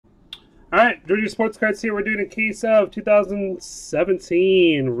All right, Georgia Sports Cards here. We're doing a case of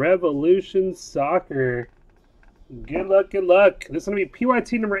 2017 Revolution Soccer. Good luck, good luck. This is going to be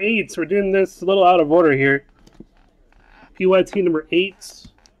PYT number 8, so we're doing this a little out of order here. PYT number 8.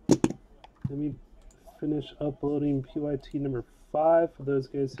 Let me finish uploading PYT number 5 for those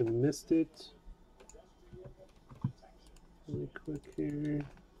guys who missed it. Really quick here.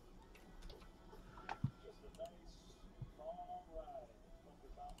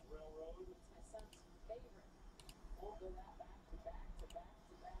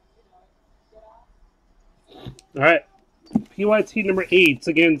 All right, PYT number 8.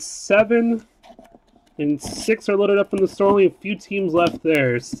 Again, 7 and 6 are loaded up in the store. Only a few teams left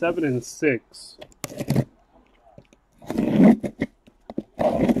there. 7 and 6.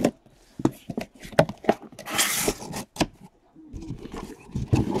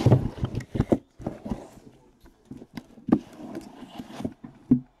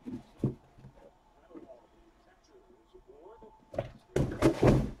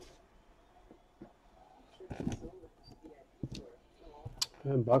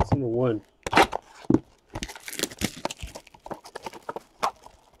 And box number 1.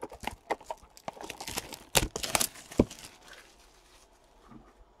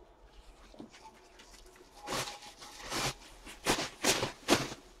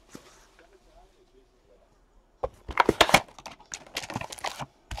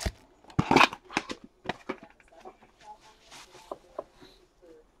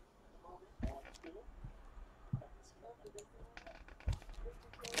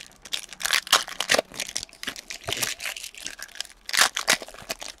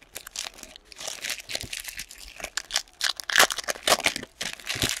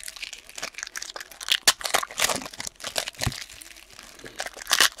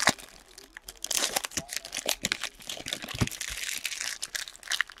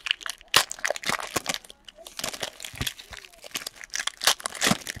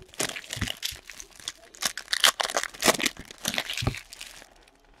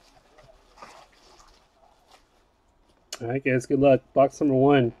 All right, guys, good luck. Box number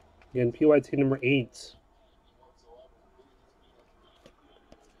 1. Again, PYT number 8.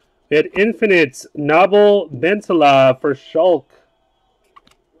 We had Infinite Nabel Bentala for Shulk.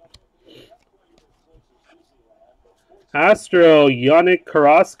 Astro Yannick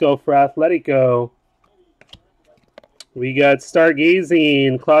Carrasco for Atletico. We got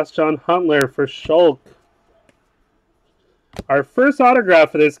Stargazing Klaus-Jan Huntler for Shulk. Our first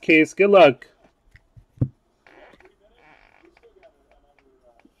autograph for this case. Good luck.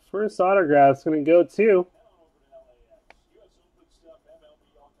 First autograph is going to go to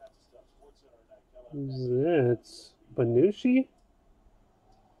Who's that? Bonucci?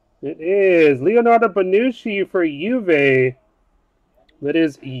 It is Leonardo Bonucci for Juve. That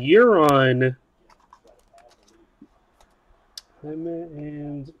is Euron.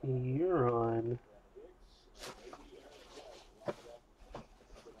 And Euron.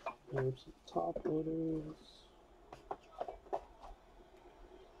 There's the top loaders.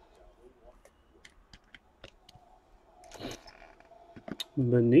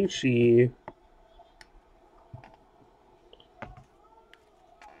 Bonucci.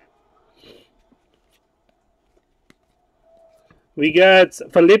 We got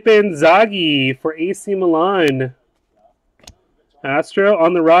Felipe Inzaghi for AC Milan. Astro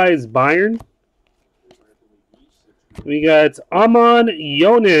on the rise, Bayern. We got Amon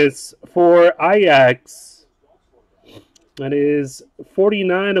Jonas for Ajax. That is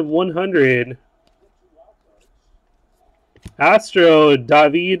 49 of 100. Astro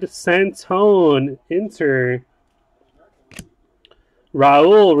David Santone, Inter.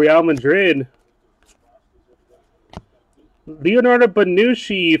 Raul, Real Madrid. Leonardo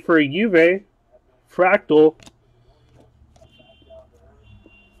Bonucci for Juve, Fractal.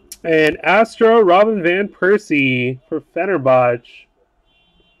 And Astro Robin Van Persie for Fenerbahce.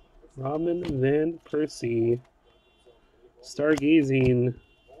 Robin Van Persie. Stargazing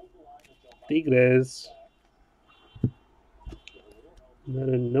Tigres. That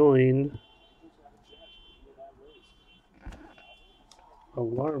annoying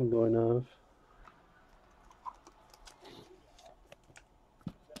alarm going off.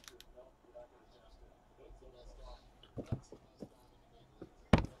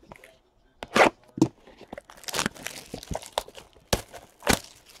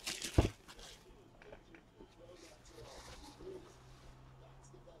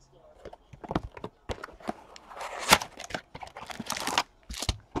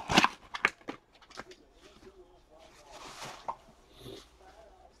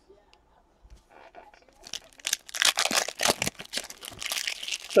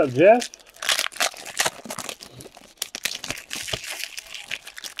 What's up, Jeff?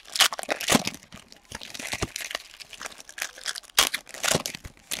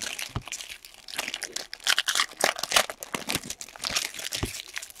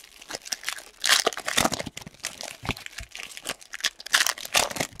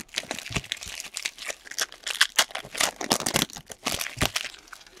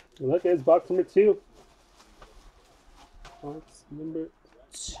 Look, it's box number 2. Box number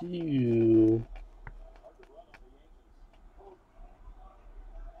 2.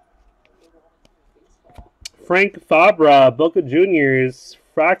 Frank Fabra, Boca Juniors,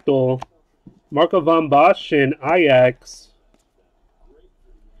 Fractal. Marco van Basten, Ajax.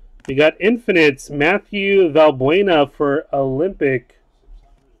 We got Infinites, Matthew Valbuena for Olympic.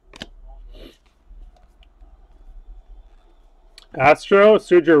 Astro,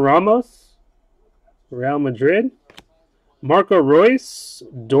 Sergio Ramos, Real Madrid. Marco Royce,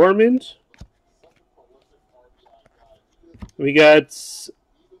 Dortmund. We got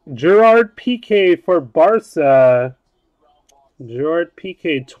Gerard Piqué for Barca. Gerard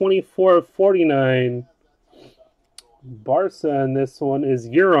Piqué, 24/49. Barca, and this one is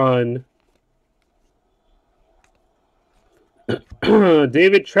Euron.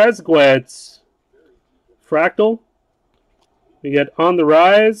 David Trezeguet, Fractal. We got On the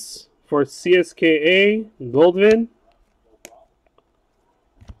Rise for CSKA, Goldvin.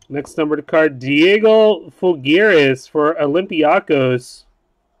 Next numbered card, Diego Figueres for Olympiacos.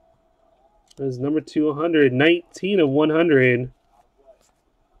 That is number 200, 19/100.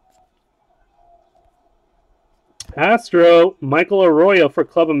 Astro, Michael Arroyo for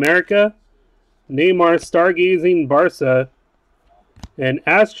Club America. Neymar, Stargazing, Barca. And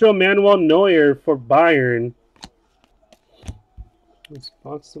Astro Manuel Neuer for Bayern. That's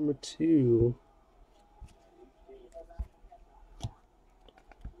box number 2.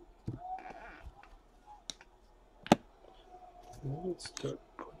 Let's start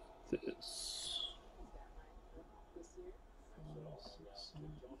with this.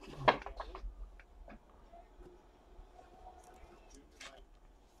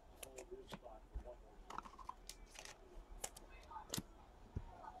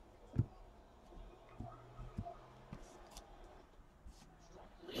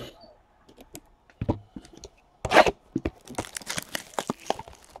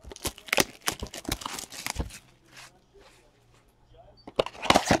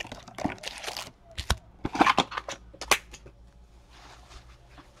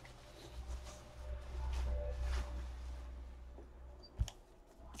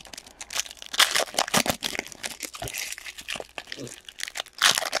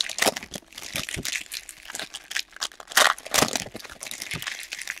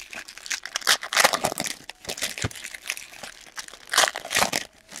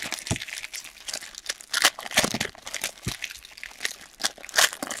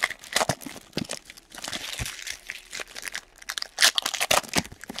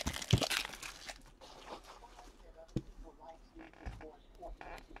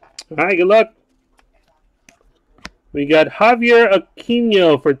 All right, good luck. We got Javier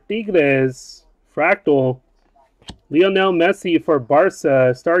Aquino for Tigres, Fractal. Lionel Messi for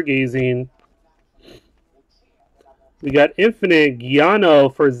Barca, Stargazing. We got Infinite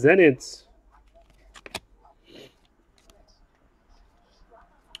Giano for Zenit.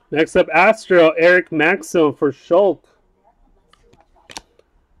 Next up, Astro, Eric Maxim for Schalke.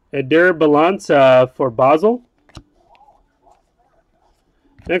 Eder Balanta for Basel.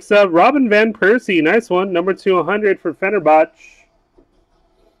 Next up, Robin Van Persie. Nice one. Number 200 for Fenerbahce.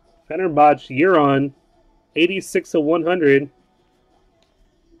 Fenerbahce, Euron. 86/100.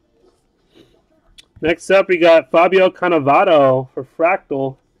 Next up, we got Fabio Cannavaro for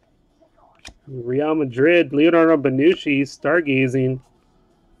Fractal. Real Madrid, Leonardo Bonucci, Stargazing.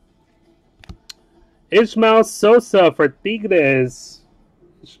 Ismael Sosa for Tigres.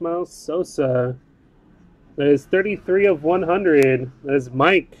 Ismael Sosa. That is 33/100. That is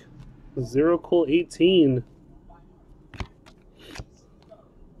Mike. 0-Cool-18.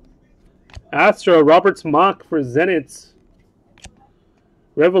 Astro, Roberts Mock for Zenit.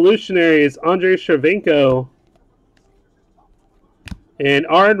 Revolutionaries, Andrei Shevchenko. And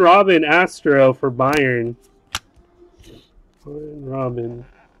Arjen Robben, Astro for Bayern. Arjen Robben.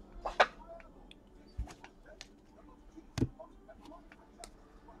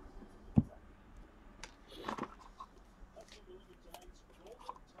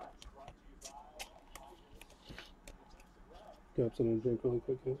 Grab something to drink really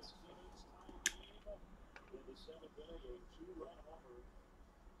quick, guys.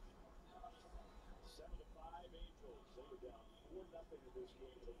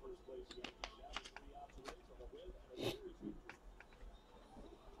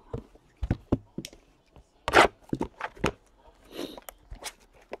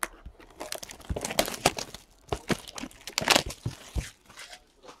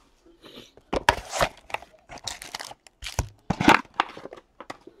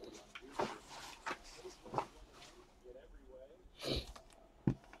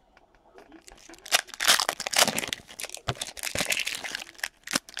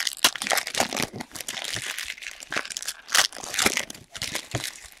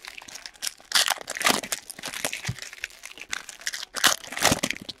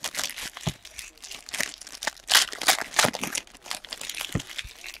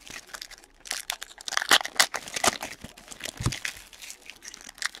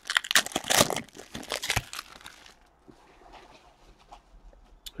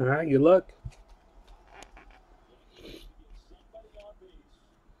 All right, good luck.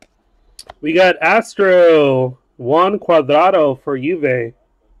 We got Astro Juan Cuadrado for Juve.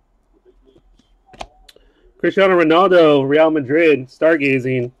 Cristiano Ronaldo, Real Madrid,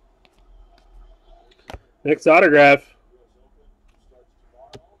 stargazing. Next autograph.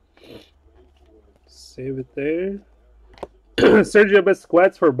 Save it there. Sergio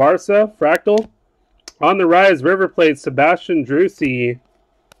Busquets for Barca, Fractal. On the rise, River Plate, Sebastian Drusi.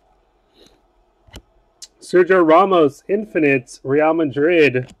 Sergio Ramos, Infinite, Real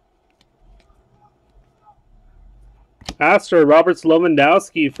Madrid. Astro, Robert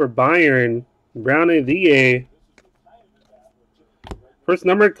Lewandowski for Bayern, Brown AVA. First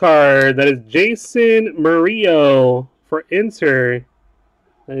numbered card, that is Jason Murillo for Inter.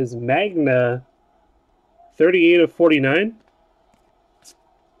 That is Magna, 38 of 49.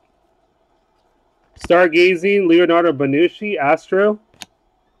 Stargazing, Leonardo Bonucci, Astro.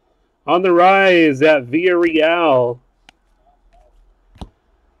 On the rise at Villarreal.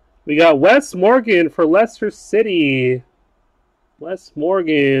 We got Wes Morgan for Leicester City. Wes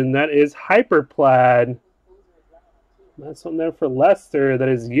Morgan, that is Hyperplaid. That's one there for Leicester. That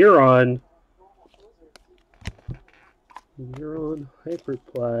is Euron. Euron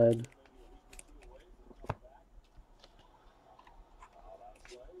Hyperplaid.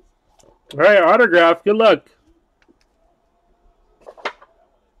 All right, autograph. Good luck.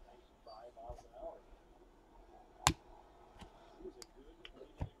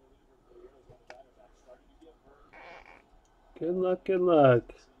 Good luck, good luck.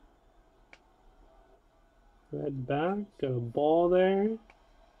 Red back, got a ball there.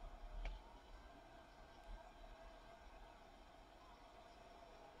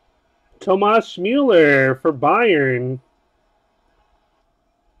 Thomas Müller for Bayern.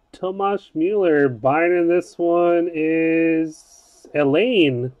 Thomas Müller. Bayern, this one is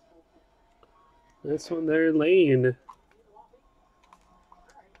Elaine. This one there, Elaine.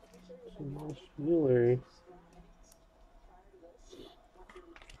 Thomas Müller.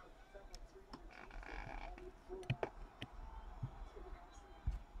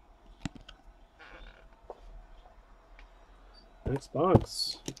 Next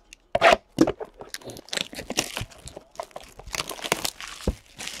box.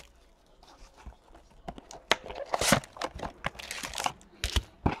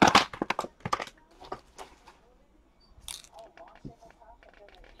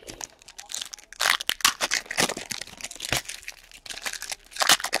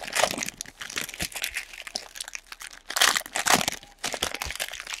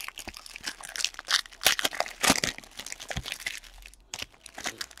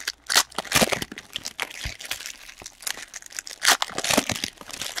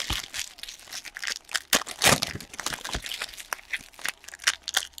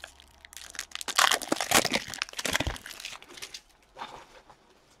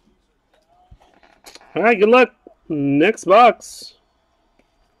 All right, good luck. Next box.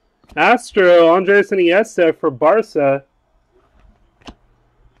 Astro, Andres Iniesta for Barca.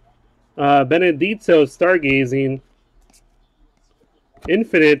 Benedito, Stargazing.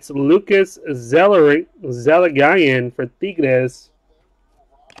 Infinite, Lucas Zelagayan for Tigres.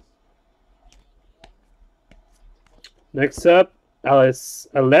 Next up,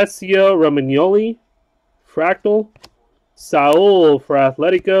 Alessio Romagnoli, Fractal. Saul for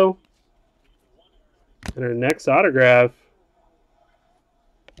Atletico. And our next autograph.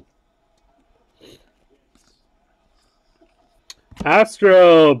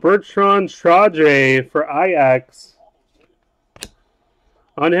 Astro, Bertrand Traoré for Ajax.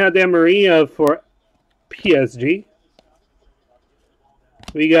 Angel Di Maria for PSG.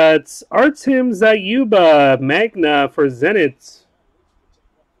 We got Artem Zayuba, Magna for Zenit.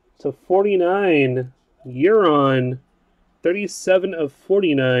 To 49. Euron, 37 of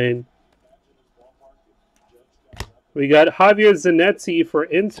 49. We got Javier Zanetti for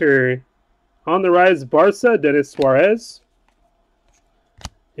Inter. On the rise, Barca, Denis Suarez.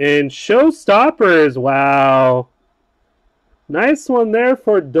 And Showstoppers, wow. Nice one there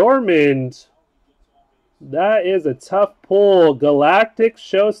for Dortmund. That is a tough pull. Galactic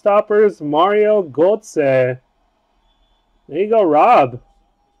Showstoppers, Mario Götze. There you go, Rob.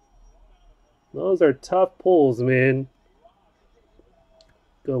 Those are tough pulls, man.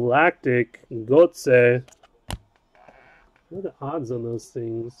 Galactic Götze. What are the odds on those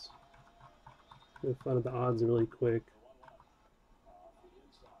things? I'm gonna find the odds really quick.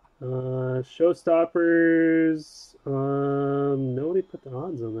 Showstoppers. Nobody put the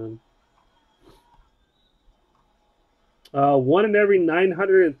odds on them. 1 in every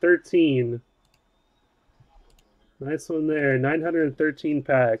 913. Nice one there. 913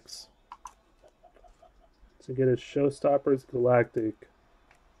 packs to get a Showstoppers Galactic.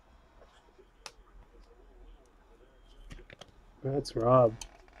 That's Rob.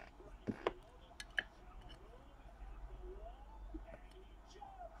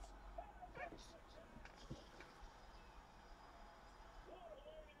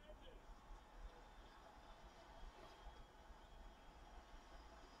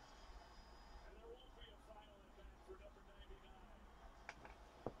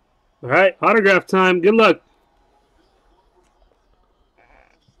 All right, autograph time. Good luck.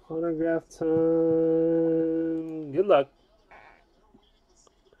 Autograph time. Good luck.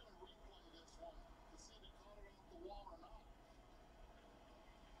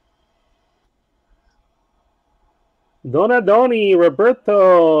 Donadoni,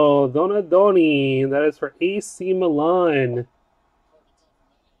 Roberto Donadoni. That is for AC Milan.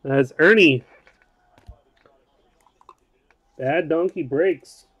 That is Ernie. Bad donkey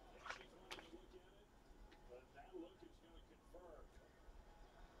breaks.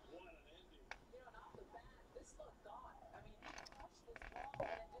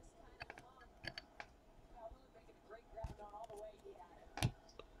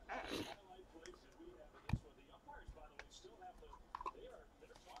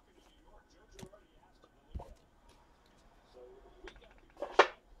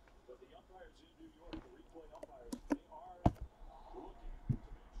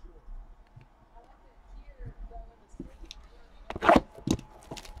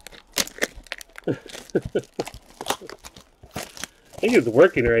 I think it's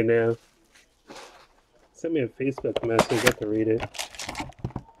working right now. Send me a Facebook message. I have to read it.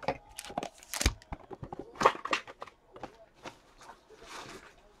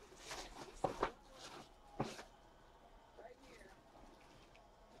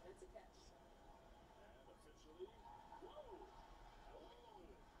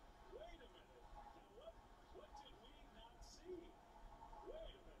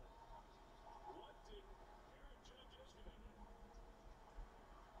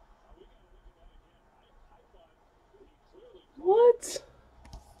 What?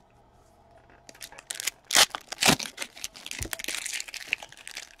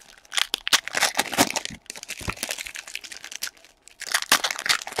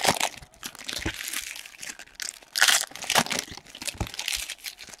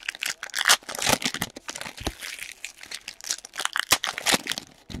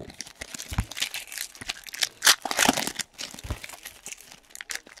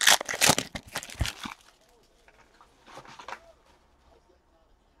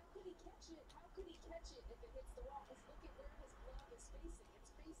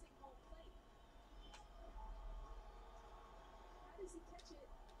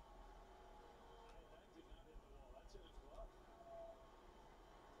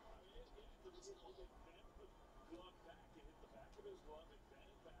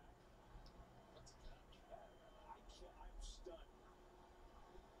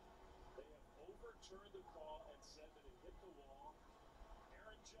 Overturned the call and said that it hit the wall.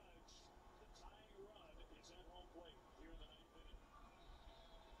 Aaron Judge, the tying run, is at home plate here in the ninth inning.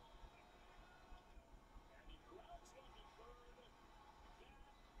 And he grounds one to third.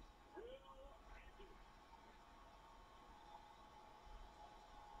 That will end it.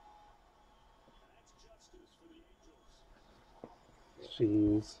 That's justice for the Angels.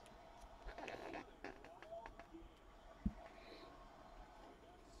 Jeez.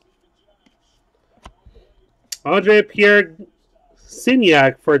 Andre Pierre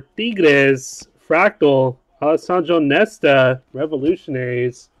Signac for Tigres. Fractal. Alessandro Nesta.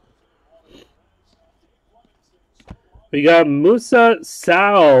 Revolutionaries. We got Musa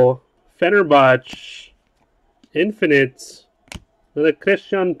Sao. Fenerbahce. Infinite. With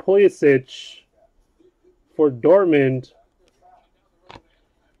Christian Pulisic for Dortmund.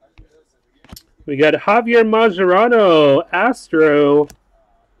 We got Javier Mascherano. Astro.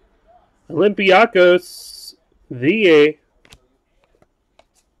 Olympiacos. VA.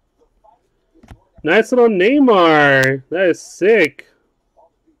 Nice little Neymar. That is sick.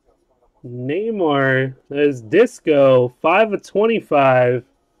 Neymar. That is Disco. 5 of 25.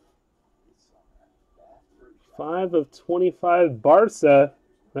 5 of 25 Barca.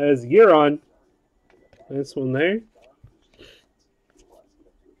 That is Giron. Nice one there.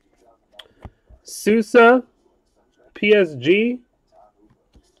 Sousa. PSG.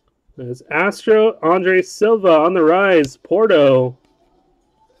 There's Astro, Andre Silva on the rise, Porto.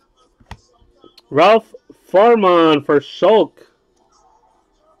 Ralph Farman for Schalke.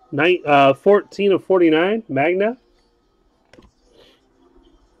 14 of 49, Magna.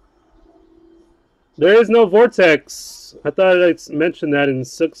 There is no Vortex. I thought I mentioned that in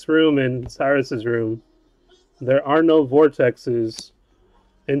Sook's room and Cyrus's room. There are no Vortexes.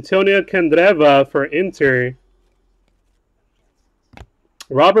 Antonio Candreva for Inter.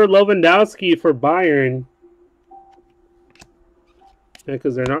 Robert Lewandowski for Bayern. Yeah,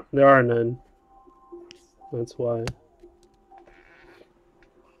 because there are none. That's why.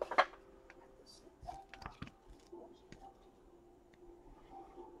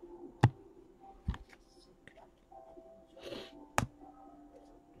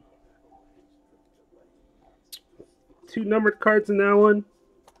 Two numbered cards in that one.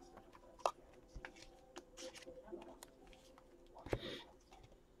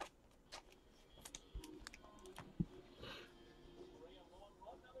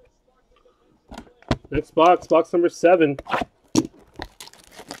 Next box, box number 7.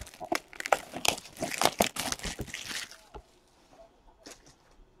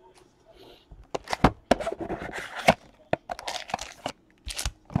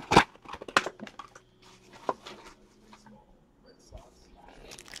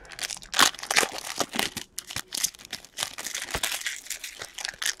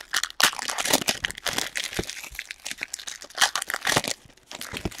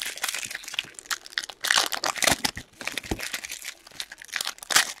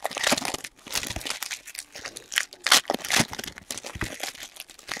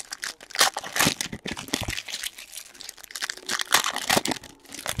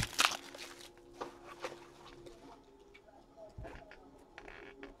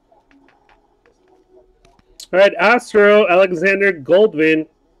 All right, Astro, Alexander Goldman,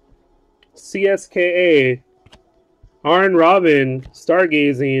 CSKA, Arn Robin,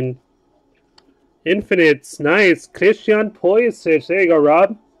 Stargazing, Infinites, nice, Christian Pulisic, there you go,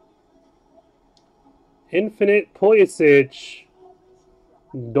 Rob. Infinite Pulisic,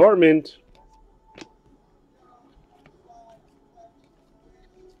 Dortmund.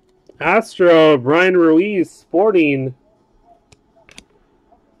 Astro, Brian Ruiz, Sporting,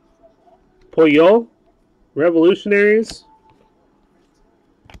 Puyol, Revolutionaries.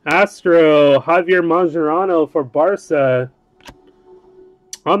 Astro, Javier Mascherano for Barca.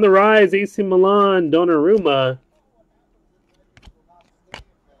 On the rise, AC Milan, Donnarumma.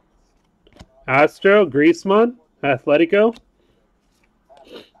 Astro, Griezmann, Atletico.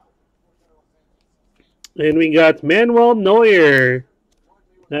 And we got Manuel Neuer.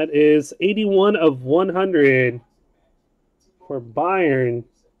 That is 81 of 100 for Bayern.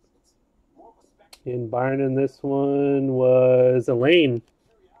 And Bayern in this one was Elaine.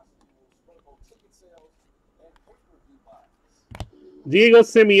 Diego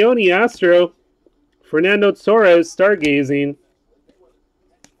Simeone, Astro. Fernando Torres, Stargazing.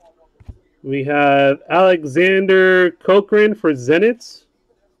 We have Alexander Cochrane for Zenit.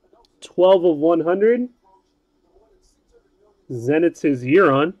 12 of 100. Zenit's his year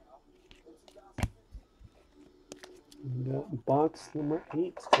on. We got box number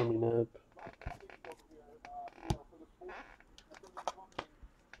 8 coming up.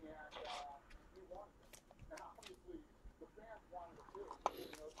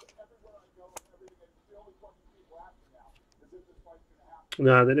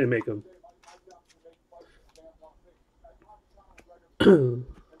 No, they didn't make them.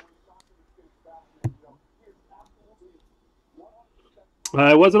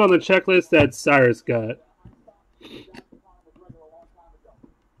 It wasn't on the checklist that Cyrus got.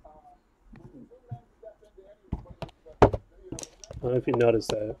 I don't know if you noticed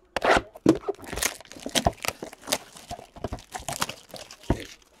that.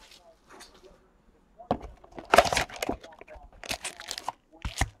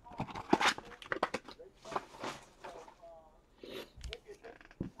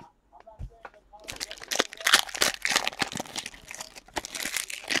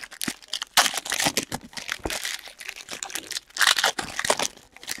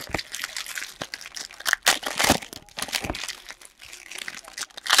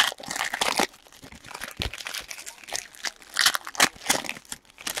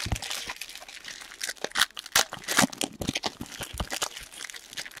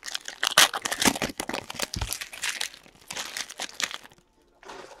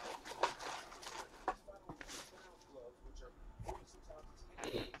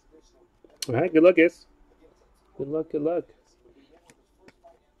 All right, good luck, guys. Good luck, good luck.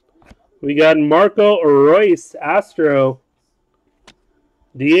 We got Marco Royce, Astro.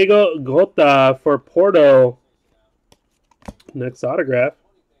 Diego Gota for Porto. Next autograph.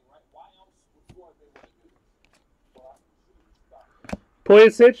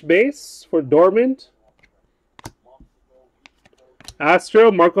 Pulisic, base for Dortmund.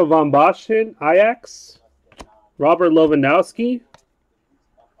 Astro, Marco von Basten, Ajax. Robert Lewandowski.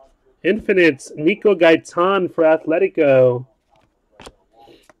 Infinites, Nico Gaitan for Atletico.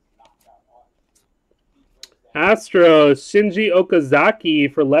 Astro, Shinji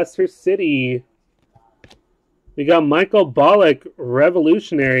Okazaki for Leicester City. We got Michael Ballack,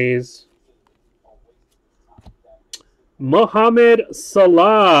 Revolutionaries. Mohamed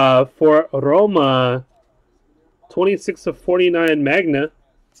Salah for Roma. 26/49 Magna.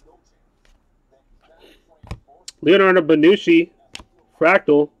 Leonardo Bonucci,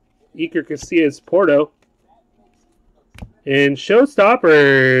 Fractal. Iker Casillas, Porto. And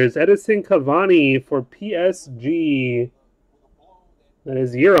Showstoppers, Edison Cavani for PSG. That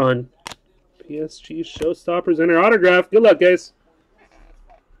is Euron. PSG Showstoppers and our autograph. Good luck, guys.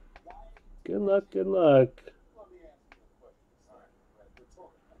 Good luck, good luck.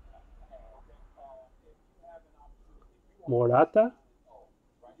 Morata?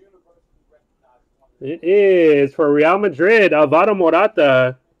 It is for Real Madrid, Alvaro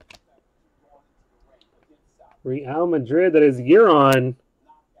Morata. Real Madrid, that is Euron.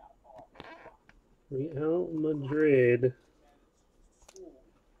 Real Madrid.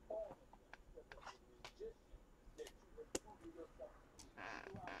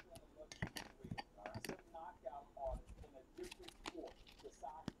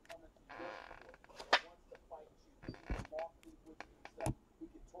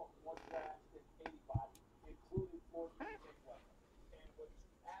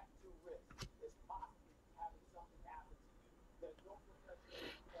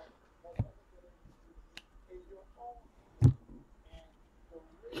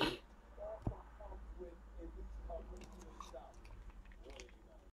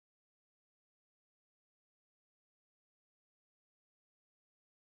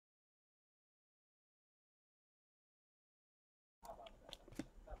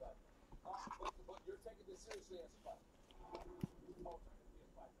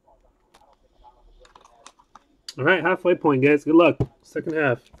 All right, halfway point, guys. Good luck. Second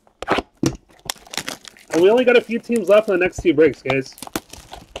half. And we only got a few teams left in the next two breaks, guys.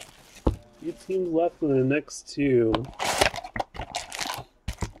 A few teams left in the next two.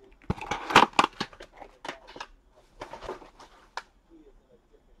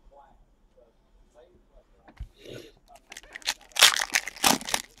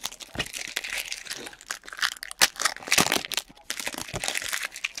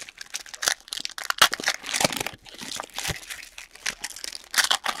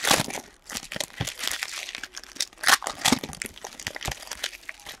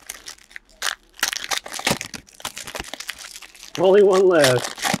 Only one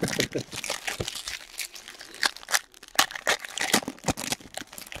left.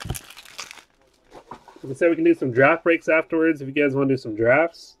 Like I said, we can do some draft breaks afterwards if you guys want to do some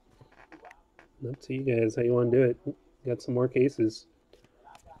drafts. Up to you guys how you want to do it. Got some more cases.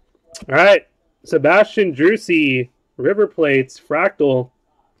 All right. Sebastian Drusi, River Plates, Fractal.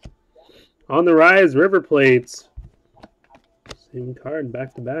 On the rise, River Plates. Same card,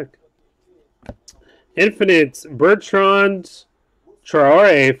 back to back. Infinites, Bertrand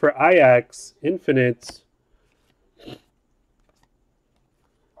Traore for Ajax. Infinites.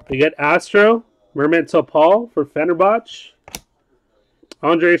 We get Astro, Mermet Topal for Fenerbahce.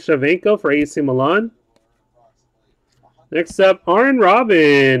 Andrei Shevchenko for AC Milan. Next up, Arjen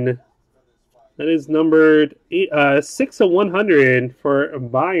Robben. That is numbered 6/100 for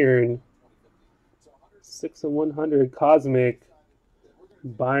Bayern. 6/100 Cosmic.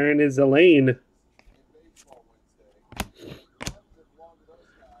 Bayern is Elaine.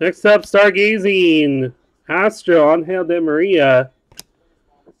 Next up, Stargazing. Astro, Angel de Maria.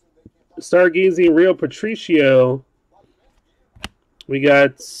 Stargazing, Rio Patricio. We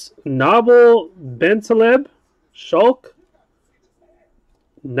got Nabel Bentaleb, Shulk.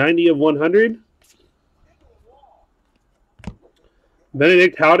 90/100.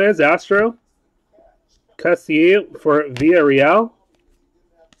 Benedict Haldez, Astro. Cassier for Villarreal.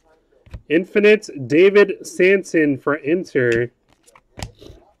 Infinite, David Sanson for Inter.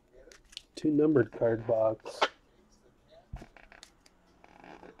 2 numbered card box.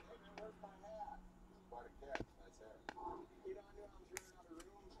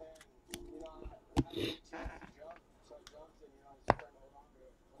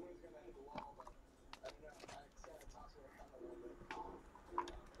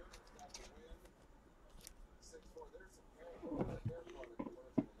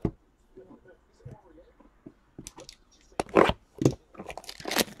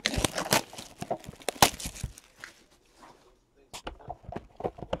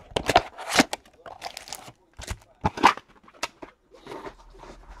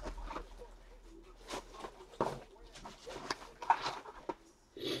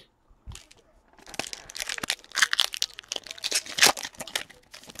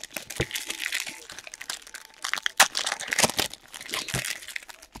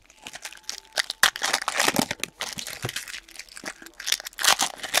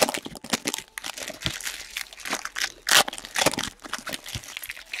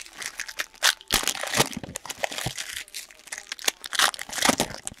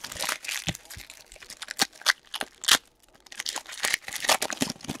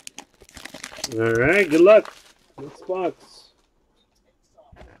 All right, good luck. Next box.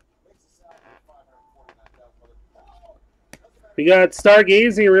 We got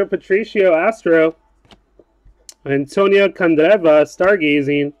Stargazing, Real Patricio, Astro. Antonio Candreva,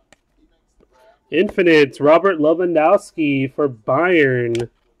 Stargazing. Infinite, Robert Lewandowski for Bayern.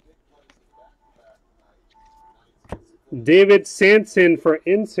 David Sanson for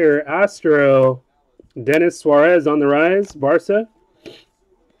Inter, Astro. Dennis Suarez on the rise, Barca.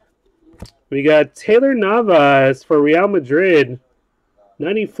 We got Taylor Navas for Real Madrid.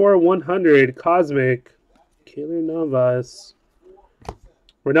 94/100 Cosmic. Taylor Navas.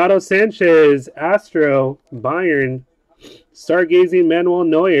 Renato Sanchez, Astro, Bayern. Stargazing, Manuel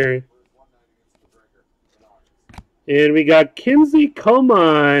Neuer. And we got Kingsley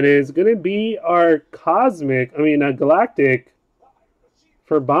Coman is going to be our Galactic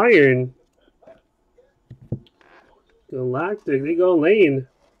for Bayern. Galactic, they go Lane.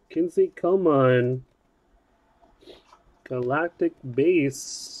 Kingsley Coman. Galactic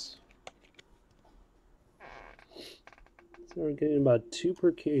base. So we're getting about 2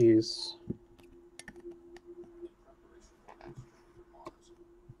 per case.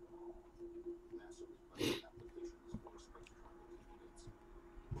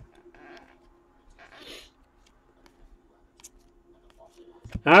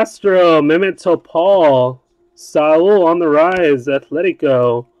 Astro, Mehmet Topal, Saul on the rise,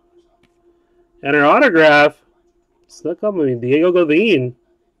 Atletico. And our autograph, snuck up on me, Diego Godin.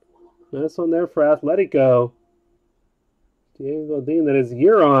 Nice one there for Atletico. Diego Godin, that is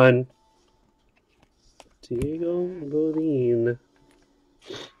Euron. Diego Godin.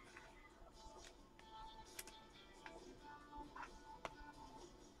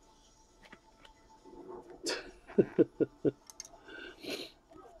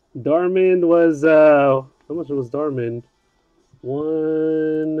 Darmond was, how much was Darmond?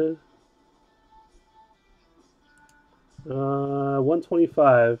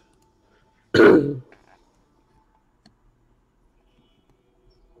 125.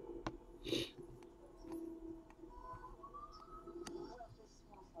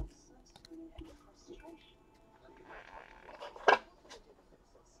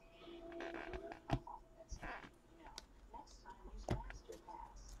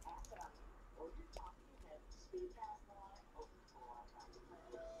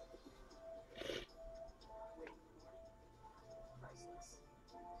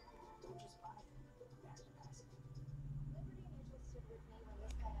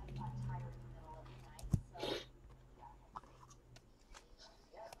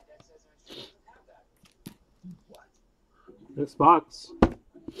 Next box.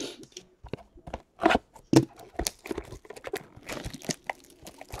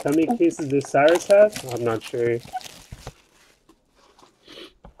 How many cases does Cyrus have? I'm not sure.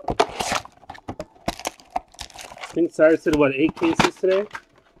 I think Cyrus did, what, 8 cases today?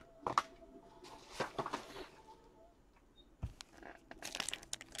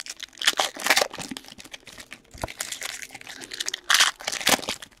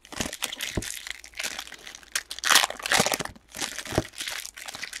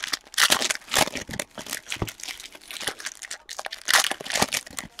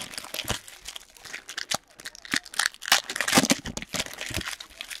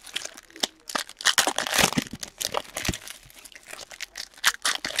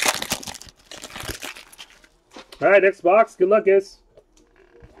 All right, next box. Good luck, guys.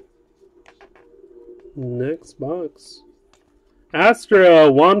 Next box.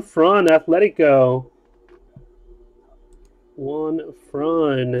 Astro, Juan Fran, Atletico. Juan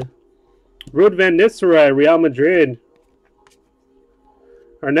Fran. Ruud van Nistelrooy, Real Madrid.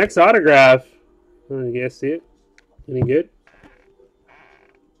 Our next autograph. Oh, you guys see it? Any good?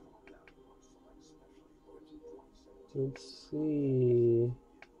 Let's see.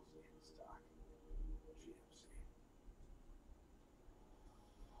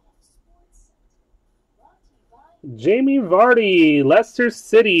 Jamie Vardy, Leicester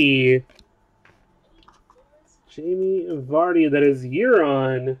City. Jamie Vardy, that is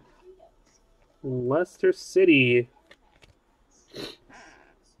Euron. Leicester City.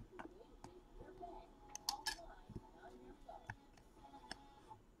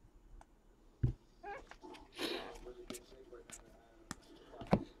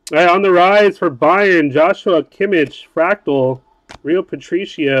 All right, on the rise for Bayern, Joshua Kimmich, Fractal, Real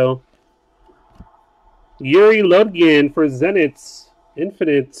Patricio. Yuri Lodgin for Zenit,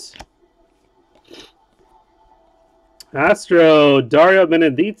 Infinite. Astro, Dario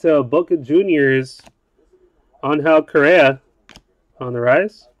Benedito, Boca Juniors. Angel Correa on the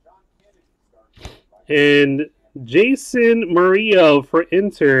rise. And Jason Murillo for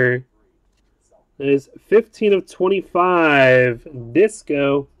Inter. It is 15 of 25.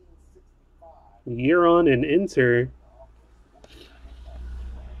 Disco. Euron and Inter.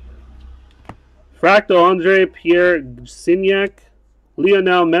 Fractal Andre Pierre Signac.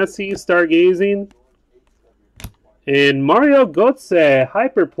 Lionel Messi Stargazing. And Mario Götze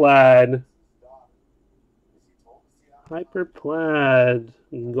Hyperplaid. Hyperplaid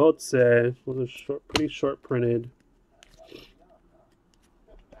Götze. Was pretty short printed.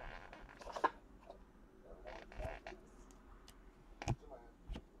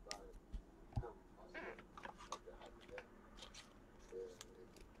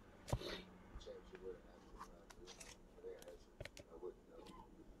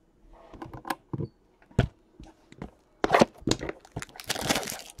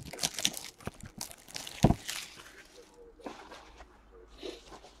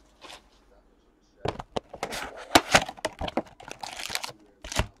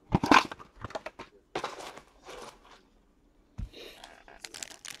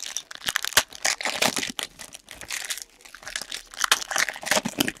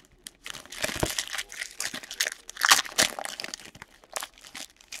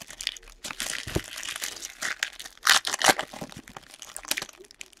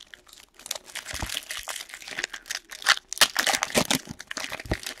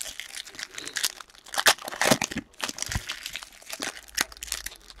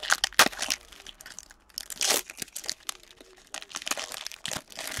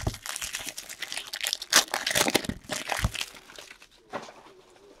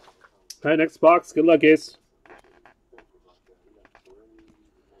 All right, next box. Good luck, Ace.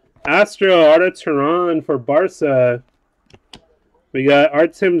 Astro Arda Turan for Barca. We got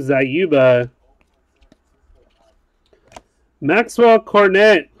Artem Zayuba. Maxwell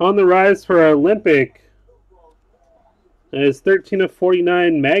Cornet on the rise for Olympic. That is 13 of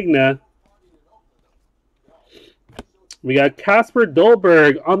 49 Magna. We got Casper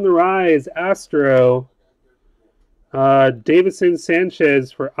Dolberg on the rise, Astro. Davison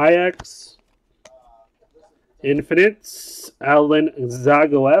Sanchez for Ajax. Infinites, Alan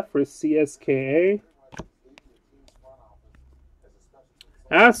Zagoev for CSKA.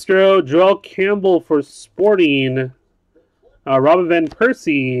 Astro, Joel Campbell for Sporting. Robin Van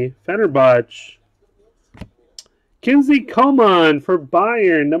Persie, Fenerbahce. Kinsey Coman for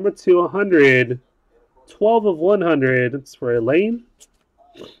Bayern, number 200. 12 of 100. It's for Elaine.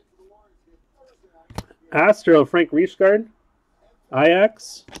 Astro, Frank Riechgaard,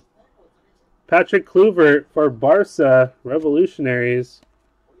 Ajax. Patrick Kluivert for Barca, Revolutionaries.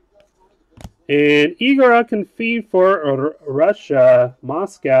 And Igor Akinfi for Russia,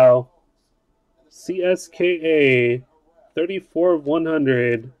 Moscow, CSKA, 34 of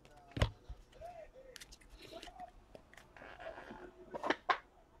 100.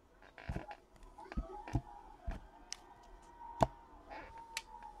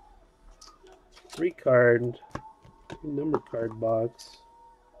 Three-card, number card box.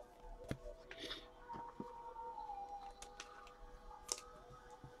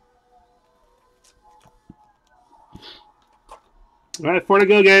 All right, 4 to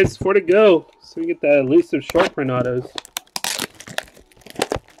go, guys. 4 to go. So we get the elusive short print autos.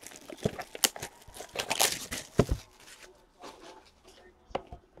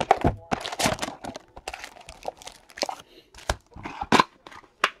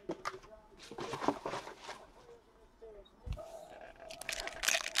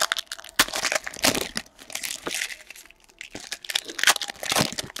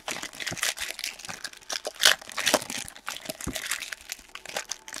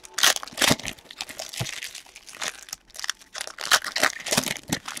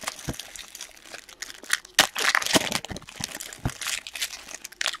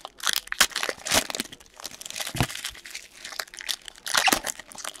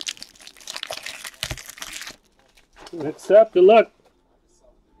 Next up, good luck.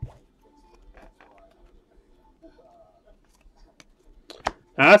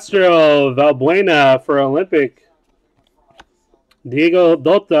 Astro Valbuena for Olympic. Diego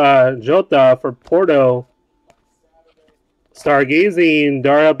Jota for Porto. Stargazing,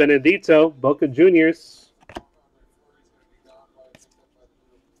 Dario Benedito, Boca Juniors.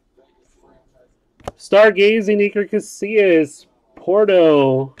 Stargazing, Iker Casillas,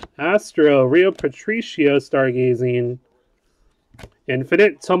 Porto. Astro, Rio Patricio, Stargazing.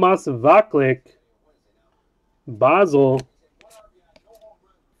 Infinite, Tomas Vaklik, Basel.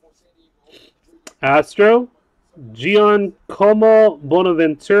 Astro, Giancomo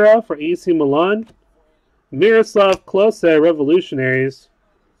Bonaventura for AC Milan. Miroslav Klose, Revolutionaries.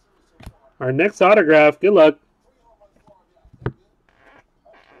 Our next autograph, good luck.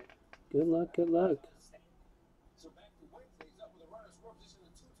 Good luck, good luck.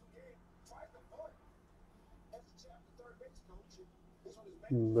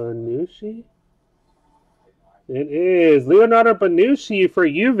 Bonucci? It is Leonardo Bonucci for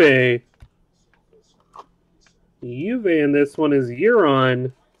Juve. Juve in this one is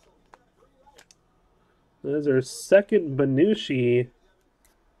Euron. That's our second Bonucci.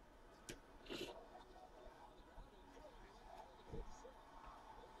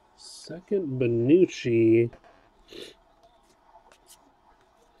 Second Bonucci.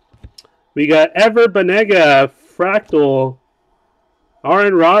 We got Ever Banega, Fractal,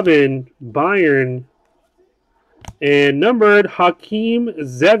 Arjen Robben, Bayern, and numbered Hakim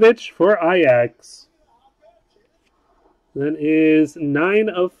Ziyech for Ajax. That is 9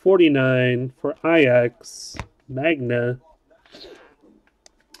 of 49 for Ajax. Magna.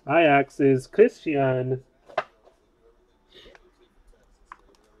 Ajax is Christian.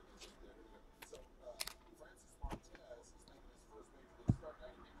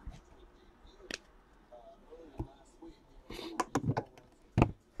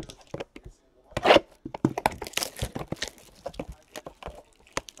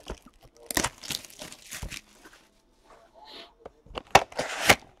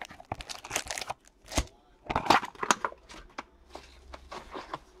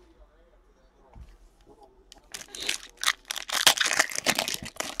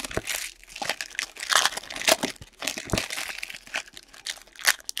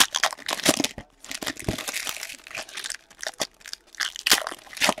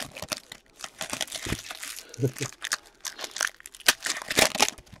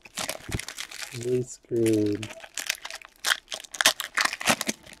 Really screwed.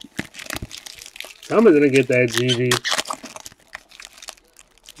 Someone's gonna get that GG.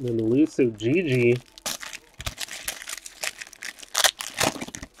 An elusive GG.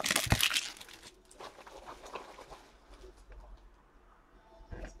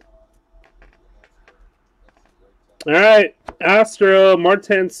 All right, Astro,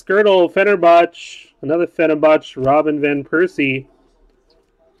 Martin Skirtle, Fenerbahce, another Fenerbahce, Robin van Persie.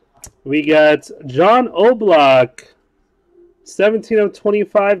 We got John Oblak, 17 of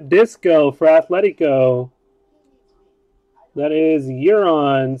 25 Disco for Atletico. That is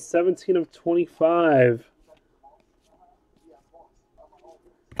Euron, 17 of 25.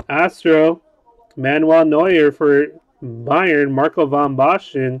 Astro, Manuel Neuer for Bayern, Marco van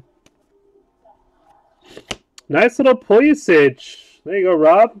Basten. Nice little Pulisic. There you go,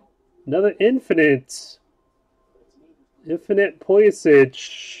 Rob. Another infinite. Infinite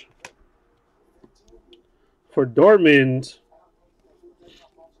Pulisic for Dortmund.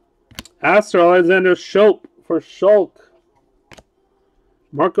 Astro Alexander Schulp for Schalke.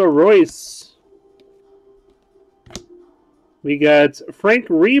 Marco Reus. We got Frank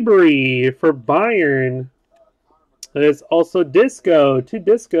Ribery for Bayern. There's also Disco. 2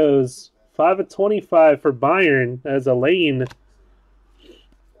 Discos. 5 of 25 for Bayern as a lane.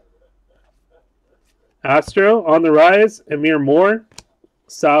 Astro on the rise. Amir Moore.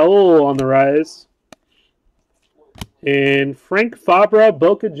 Saul on the rise. And Frank Fabra,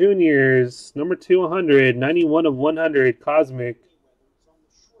 Boca Juniors. Number 200. 91 of 100. Cosmic.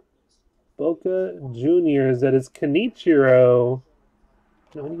 Boca Juniors. That is Kenichiro.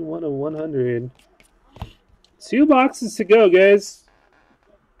 91 of 100. 2 boxes to go, guys.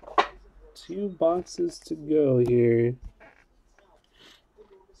 2 boxes to go here.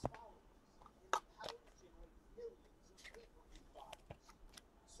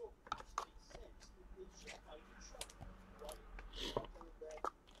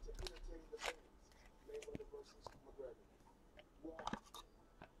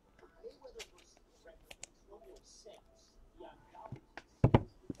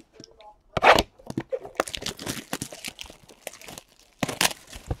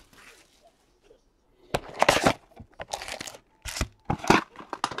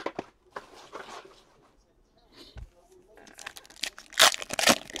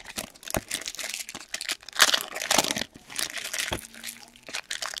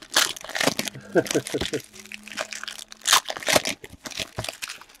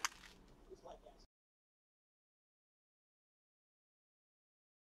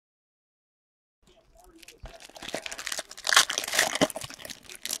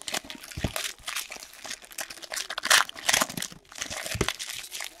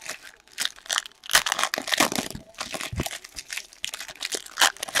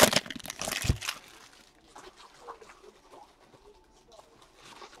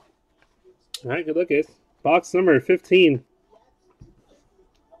 All right, good luck, guys. Box number 15.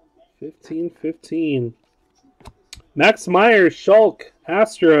 15. Max Meyer, Schalke,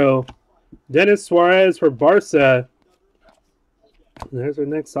 Astro. Dennis Suarez for Barca. There's our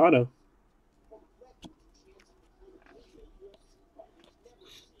next auto.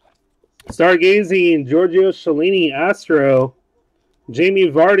 Stargazing, Giorgio Chiellini, Astro.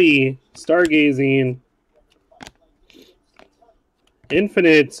 Jamie Vardy, Stargazing.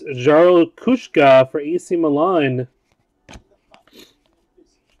 Infinite, Jaro Kushka for AC Milan.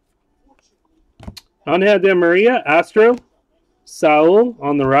 Angel Di Maria, Astro. Saul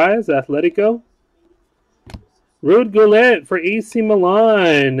on the rise, Atletico. Ruud Gullit for AC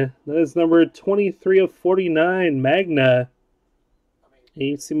Milan. That is number 23 of 49, Magna.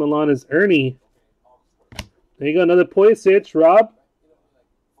 AC Milan is Ernie. There you go, another Pulisic, Rob.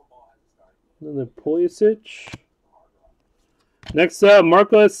 Another Pulisic. Next up,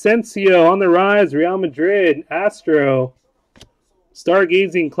 Marco Asensio on the rise, Real Madrid, Astro.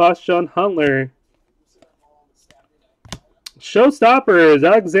 Stargazing, Klaus-Jan Huntler. Showstoppers,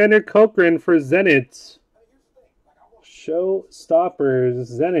 Alexander Cochrane for Zenit.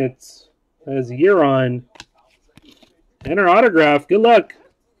 Showstoppers, Zenit. As Euron. And our autograph. Good luck.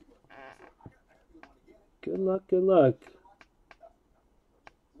 Good luck, good luck.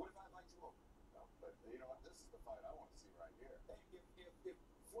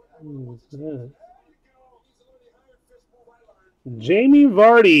 What's that? Jamie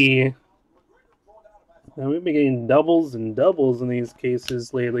Vardy. Now we've been getting doubles and doubles in these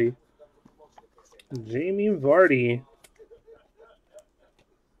cases lately. Jamie Vardy.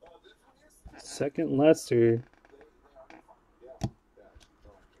 Second Leicester.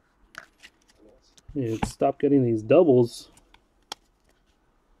 Yeah, stop getting these doubles.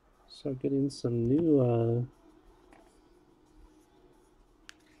 Start getting some new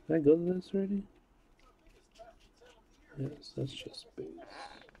Did I go to this already? Yes, that's just base.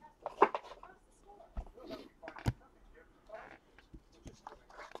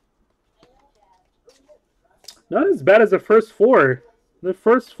 Not as bad as the first four. The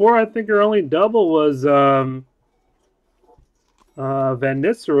first four, I think, our only double was Van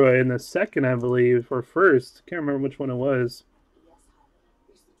Nistelrooy in the second, I believe, or first. Can't remember which one it was.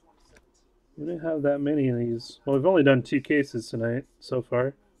 We didn't have that many of these. Well, we've only done 2 cases tonight so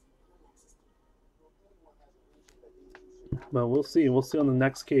far. But we'll see. We'll see on the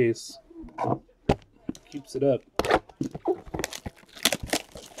next case. Keeps it up.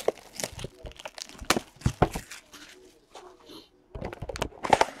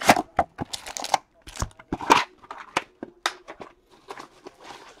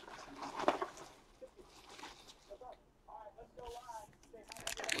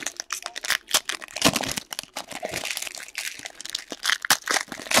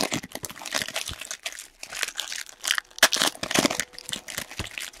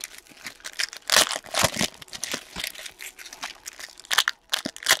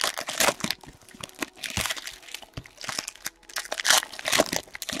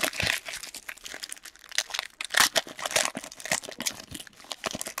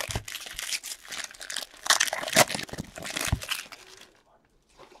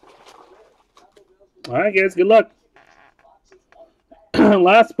 All right, guys. Good luck.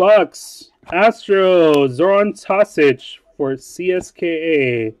 Last box. Astro Zoran Tosic for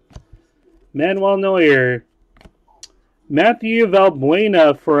CSKA. Manuel Neuer. Matthew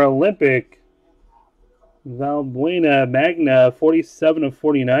Valbuena for Olympic. Valbuena Magna 47 of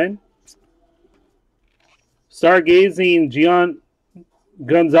 49. Stargazing Gian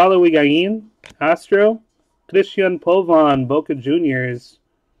Gonzalo Higuain. Astro. Christian Povan Boca Juniors.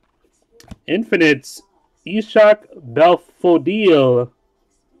 Infinites, Ishak Belfodil.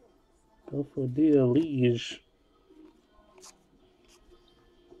 Belfodil Liege.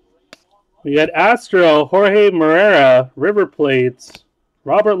 We got Astro, Jorge Morera, River Plates.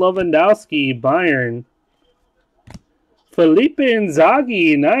 Robert Lewandowski, Bayern. Felipe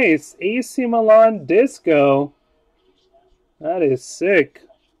Inzaghi, nice. AC Milan Disco. That is sick.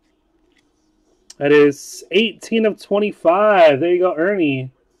 That is 18 of 25. There you go,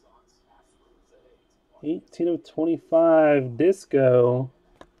 Ernie. 18 of 25, Disco.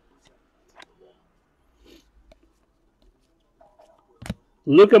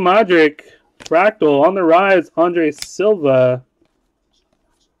 Luka Modric, Fractal, on the rise, Andre Silva.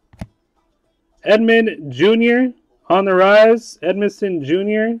 Edmund Jr., on the rise, Edmondson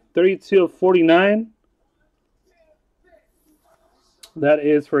Jr., 32 of 49. That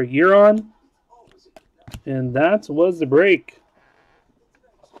is for Euron. And that was the break.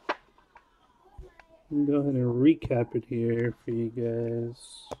 Go ahead and recap it here for you guys.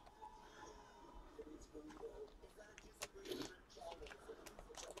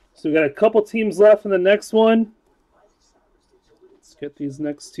 So we got a couple teams left in the next one. Let's get these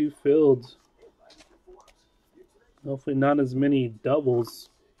next two filled. Hopefully not as many doubles.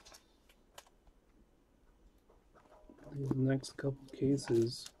 These next couple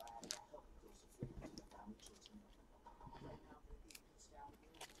cases.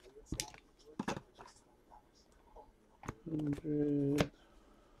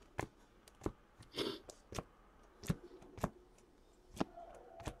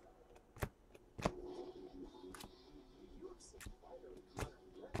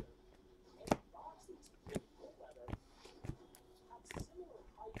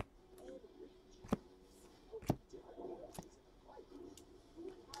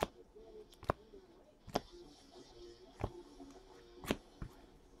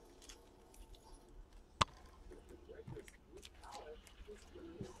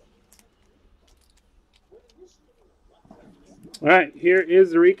 All right, here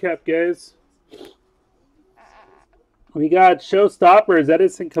is the recap, guys. We got showstoppers,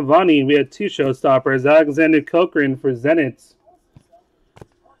 Edison Cavani. We had two showstoppers, Alexander Cochran for Zenit.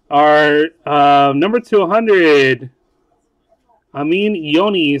 Our number 200, Amin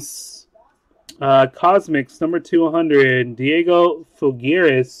Yonis, Cosmics, number 200, Diego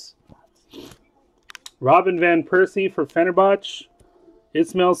Figueres. Robin Van Persie for Fenerbahce.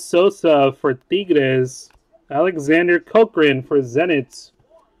 Ismael Sosa for Tigres. Alexander Cochran for Zenit.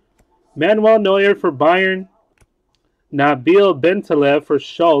 Manuel Neuer for Bayern. Nabil Bentaleb for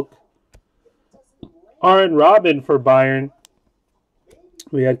Schalke. Arjen Robben for Bayern.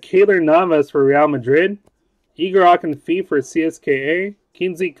 We had Keylor Navas for Real Madrid. Igor Akinfi for CSKA.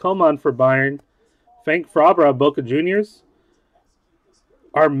 Kingsley Coman for Bayern. Frank Frabra, Boca Juniors.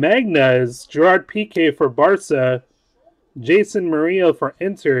 Our Magnas, Gerard Piqué for Barca. Jason Murillo for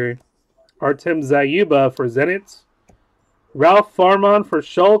Inter. Artem Zayuba for Zenit. Ralph Farman for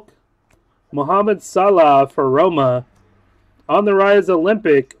Schalke. Mohamed Salah for Roma. On the rise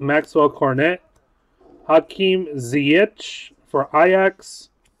Olympic, Maxwell Cornet. Hakim Ziyech for Ajax.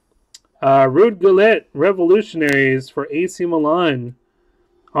 Ruud Gullit, Revolutionaries for AC Milan.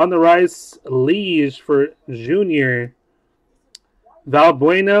 On the rise Liège for Junior.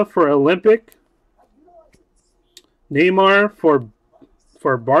 Valbuena for Olympic. Neymar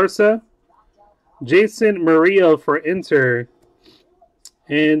for Barca. Jason Murillo for Inter.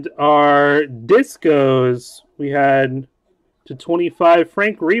 And our discos, we had to 25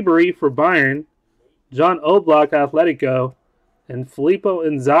 Frank Ribery for Bayern, John Oblak Atletico, and Filippo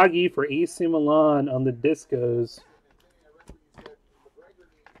Inzaghi for AC Milan on the discos.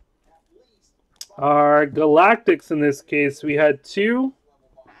 Our Galactics in this case, we had two.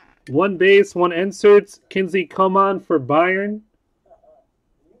 One base, one inserts. Kingsley Coman for Bayern.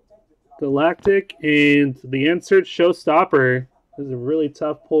 Galactic, and the insert Showstopper. This is a really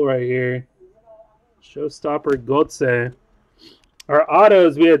tough pull right here. Showstopper Götze. Our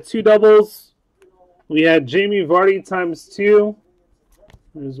autos, we had two doubles. We had Jamie Vardy times 2.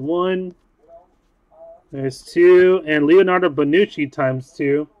 There's 1. There's 2. And Leonardo Bonucci times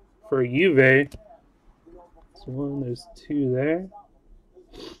 2 for Juve. There's 1. There's 2 there.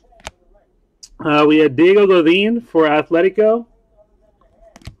 We had Diego Godin for Atletico.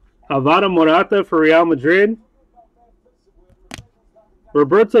 Alvaro Morata for Real Madrid.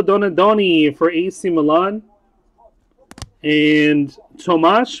 Roberto Donadoni for AC Milan. And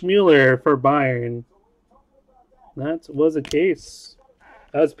Tomas Mueller for Bayern. That was a case.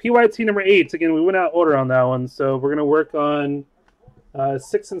 That was PYT number 8. Again, we went out order on that one, so we're going to work on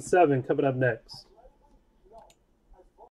 6 and 7 coming up next.